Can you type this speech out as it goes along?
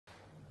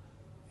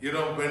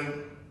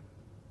When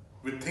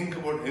we think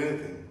about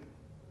anything,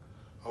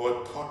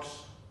 our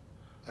thoughts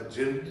are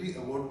generally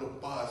about the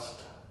past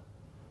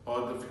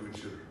or the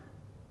future.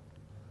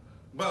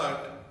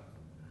 But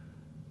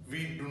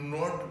we do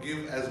not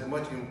give as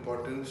much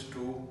importance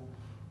to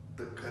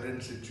the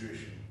current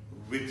situation,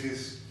 which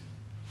is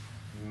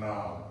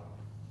now.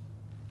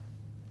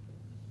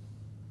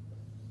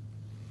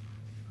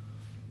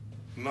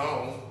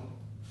 Now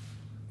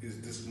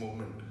is this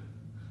moment.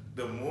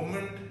 The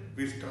moment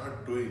we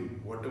start doing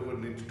whatever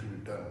needs to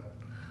be done,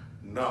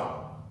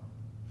 now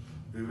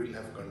we will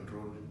have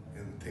control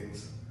in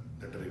things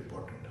that are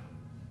important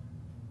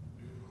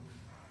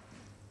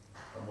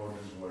about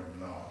this world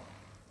now.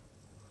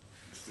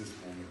 It's this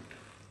moment.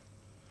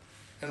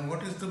 And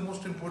what is the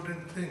most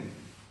important thing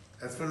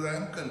as far as I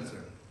am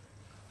concerned?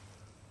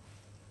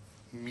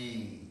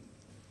 Me.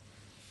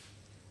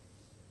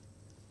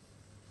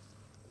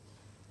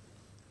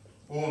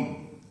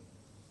 Own.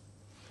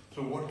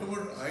 So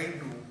whatever I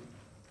do,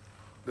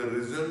 the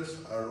results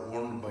are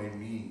owned by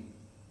me.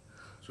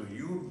 So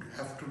you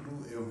have to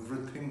do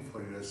everything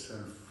for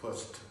yourself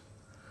first.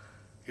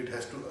 It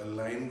has to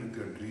align with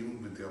your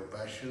dream, with your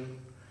passion,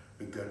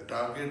 with your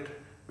target,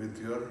 with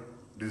your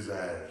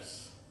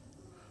desires.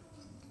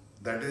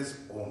 That is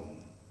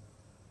own.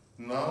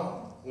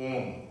 Now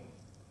own.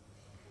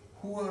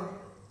 Who are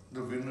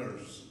the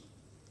winners?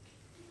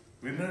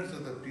 Winners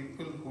are the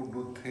people who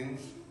do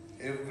things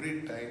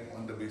every time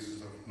on the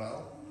basis of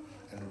now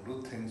and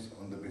who do things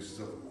on the basis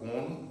of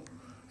own,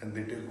 and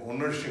they take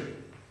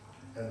ownership.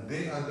 And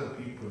they are the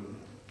people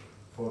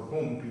for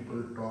whom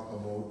people talk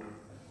about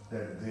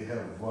that they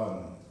have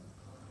won.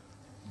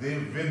 They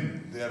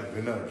win, they are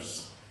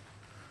winners.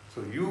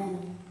 So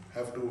you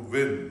have to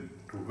win.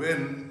 To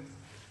win,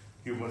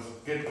 you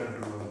must get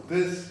control of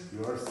this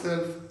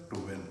yourself to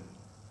win.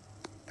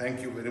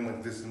 Thank you very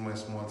much. This is my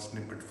small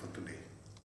snippet for today.